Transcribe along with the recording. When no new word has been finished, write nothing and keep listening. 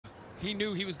he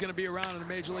knew he was going to be around in a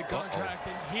major league contract.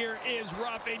 And here is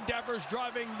Rafael Devers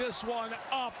driving this one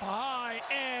up high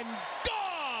and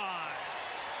gone.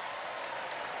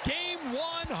 Game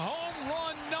 1, home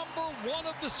run number 1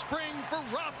 of the spring for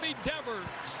Rafael Devers.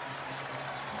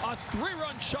 A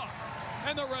 3-run shot,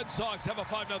 and the Red Sox have a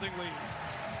 5-0 lead.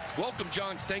 Welcome,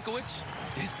 John Stankiewicz,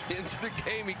 into the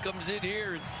game. He comes in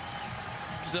here and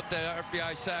gives up that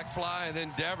RBI sac fly, and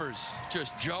then Devers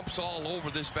just jumps all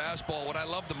over this fastball. What I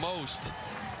love the most,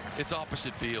 it's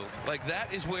opposite field. Like,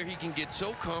 that is where he can get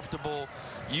so comfortable.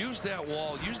 Use that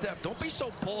wall. Use that. Don't be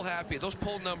so pull happy. Those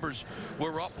pull numbers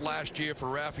were up last year for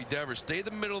Rafael Devers. Stay in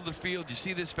the middle of the field. You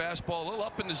see this fastball a little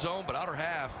up in the zone, but outer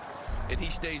half, and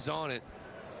he stays on it.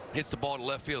 Hits the ball to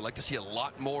left field. I'd like to see a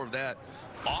lot more of that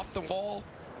off the wall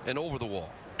and over the wall.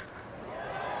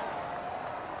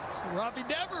 So Rafael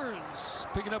Devers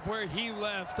picking up where he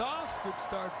left off. Good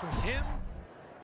start for him.